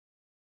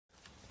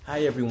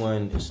Hi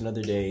everyone, it's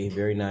another day,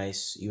 very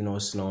nice, even though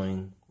it's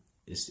snowing.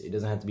 It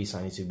doesn't have to be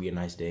sunny to be a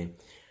nice day.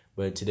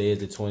 But today is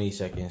the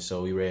 22nd,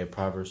 so we read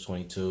Proverbs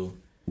 22.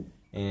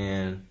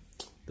 And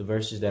the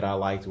verses that I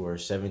liked were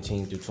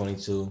 17 through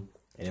 22.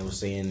 And it was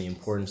saying the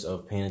importance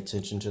of paying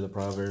attention to the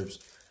Proverbs.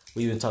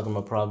 We've been talking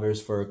about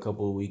Proverbs for a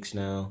couple of weeks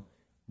now.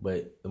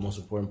 But the most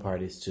important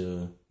part is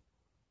to,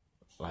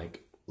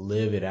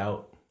 live it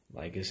out.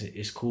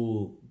 It's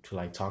cool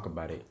to, talk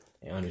about it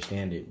and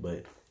understand it,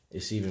 but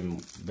it's even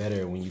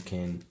better when you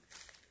can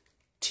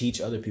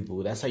teach other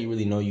people. That's how you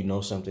really know you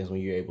know something, is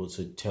when you're able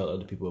to tell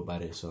other people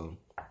about it. So,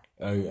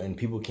 and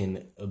people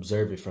can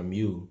observe it from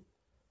you.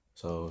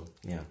 So,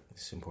 yeah,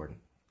 it's important.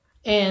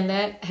 And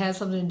that has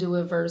something to do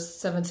with verse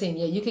 17.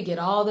 Yeah, you could get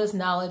all this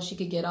knowledge, you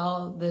could get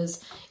all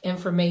this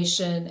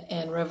information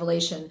and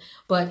revelation.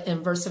 But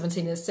in verse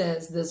 17, it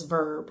says this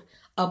verb,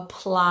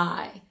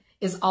 apply.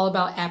 Is all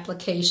about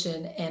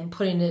application and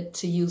putting it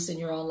to use in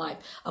your own life.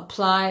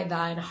 Apply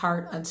thine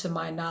heart unto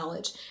my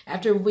knowledge.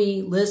 After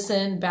we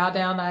listen, bow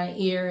down thy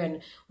ear,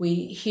 and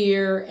we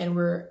hear and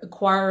we're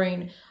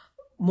acquiring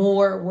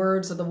more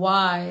words of the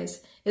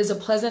wise, it is a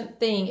pleasant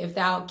thing if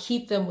thou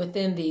keep them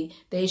within thee.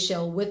 They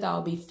shall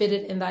withal be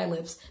fitted in thy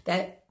lips,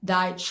 that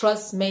thy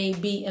trust may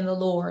be in the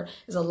Lord.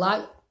 There's a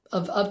lot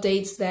of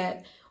updates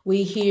that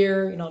we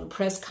hear, the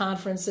press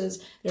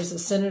conferences. There's a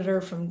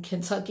senator from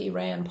Kentucky,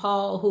 Rand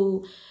Paul,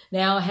 who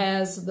now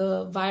has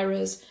the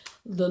virus.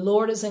 The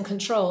Lord is in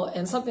control.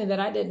 And something that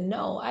I didn't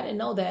know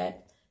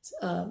that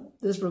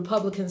this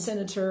Republican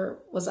senator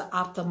was an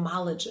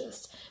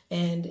ophthalmologist,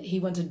 and he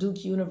went to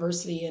Duke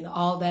University and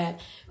all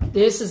that.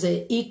 This is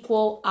an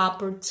equal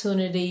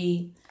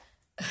opportunity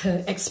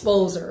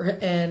exposure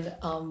and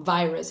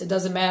virus. It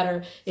doesn't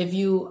matter if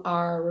you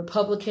are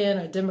Republican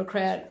or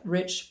Democrat,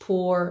 rich,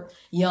 poor,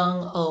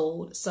 young,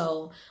 old.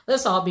 So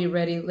let's all be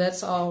ready.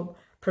 Let's all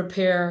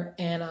prepare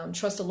and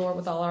trust the Lord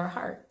with all our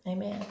heart.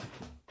 Amen.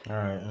 All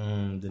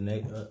right. The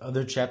next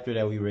other chapter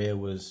that we read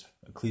was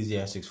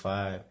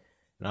Eccl.5,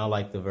 and I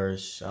like the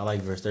verse. I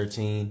like verse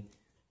 13.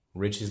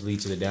 Riches lead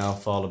to the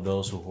downfall of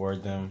those who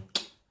hoard them.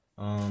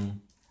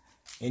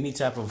 Any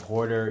type of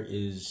hoarder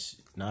is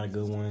not a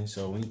good one.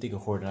 So when you think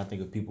of hoarding, I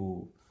think of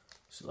people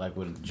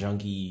with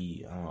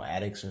junkie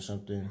addicts or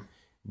something.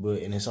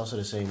 And it's also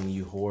the same when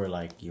you hoard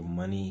your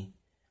money.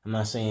 I'm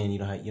not saying you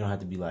don't have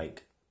to be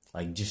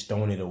just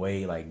throwing it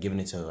away, giving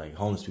it to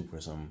homeless people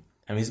or something.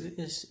 I mean,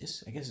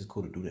 it's I guess it's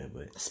cool to do that,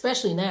 but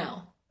especially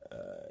now.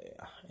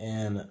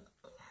 And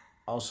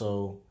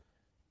also,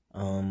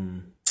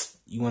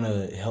 you want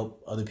to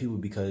help other people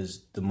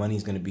because the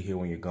money's going to be here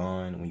when you're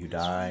gone, when you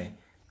die.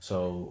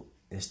 So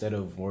instead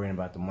of worrying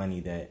about the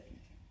money that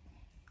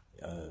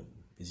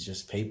it's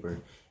just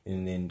paper,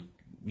 and then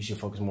you should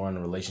focus more on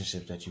the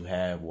relationships that you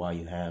have while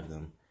you have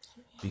them,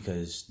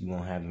 because you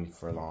won't have them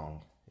for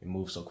long. It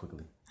moves so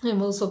quickly. It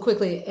moves so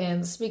quickly.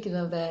 And speaking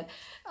of that,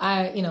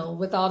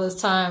 with all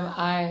this time,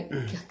 I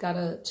got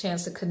a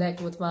chance to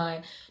connect with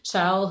my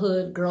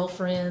childhood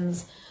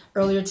girlfriends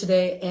earlier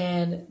today,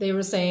 and they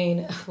were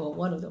saying, well,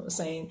 one of them was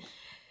saying,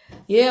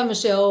 yeah,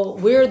 Michelle,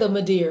 we're the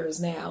Medias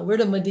now. We're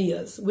the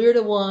Medias. We're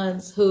the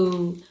ones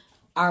who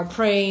are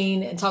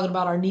praying and talking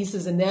about our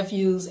nieces and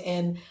nephews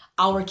and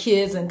our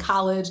kids in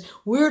college.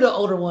 We're the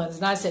older ones.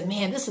 And I said,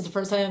 man, this is the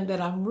first time that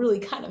I'm really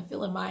kind of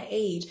feeling my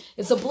age.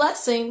 It's a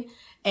blessing.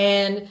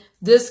 And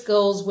this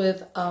goes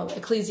with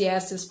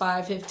Ecclesiastes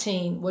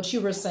 5:15, what you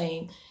were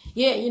saying.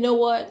 Yeah, you know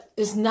what?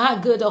 It's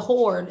not good to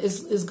hoard.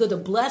 It's good to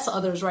bless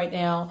others right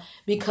now,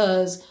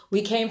 because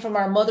we came from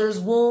our mother's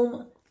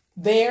womb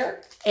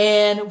there,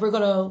 and we're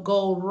going to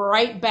go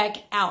right back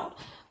out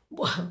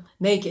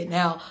naked.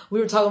 Now, we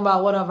were talking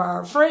about one of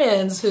our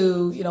friends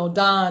who,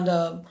 donned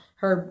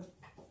her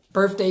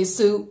birthday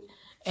suit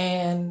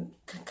and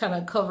kind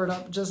of covered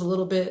up just a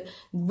little bit.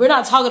 We're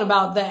not talking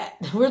about that.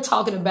 We're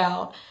talking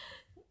about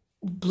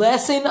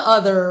blessing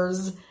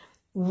others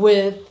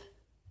with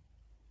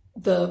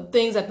the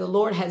things that the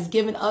Lord has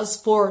given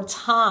us for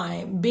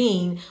time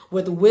being,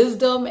 with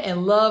wisdom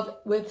and love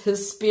with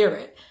his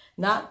spirit,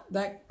 not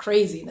that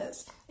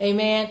craziness.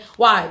 Amen.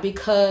 Why?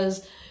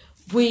 Because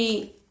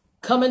we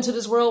come into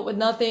this world with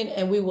nothing,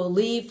 and we will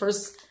leave. 1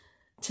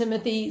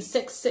 Timothy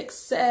 6:6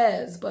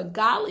 says, but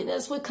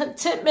godliness with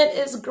contentment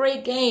is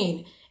great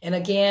gain. And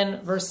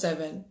again, verse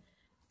 7,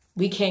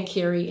 we can't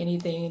carry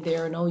anything.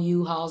 There are no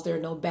U-Hauls. There are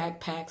no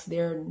backpacks.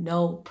 There are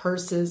no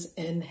purses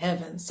in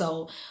heaven.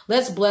 So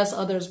let's bless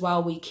others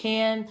while we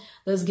can.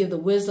 Let's give the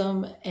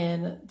wisdom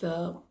and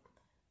the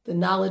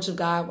knowledge of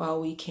God while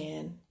we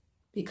can,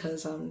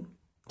 because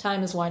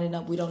time is winding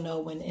up. We don't know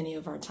when any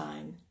of our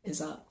time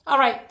is up. All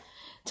right.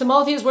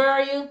 Timotheus, where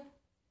are you?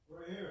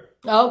 We're here.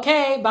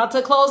 Okay, about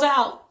to close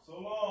out. So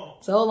long.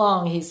 So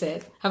long, he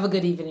said. Have a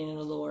good evening in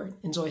the Lord.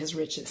 Enjoy his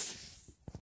riches.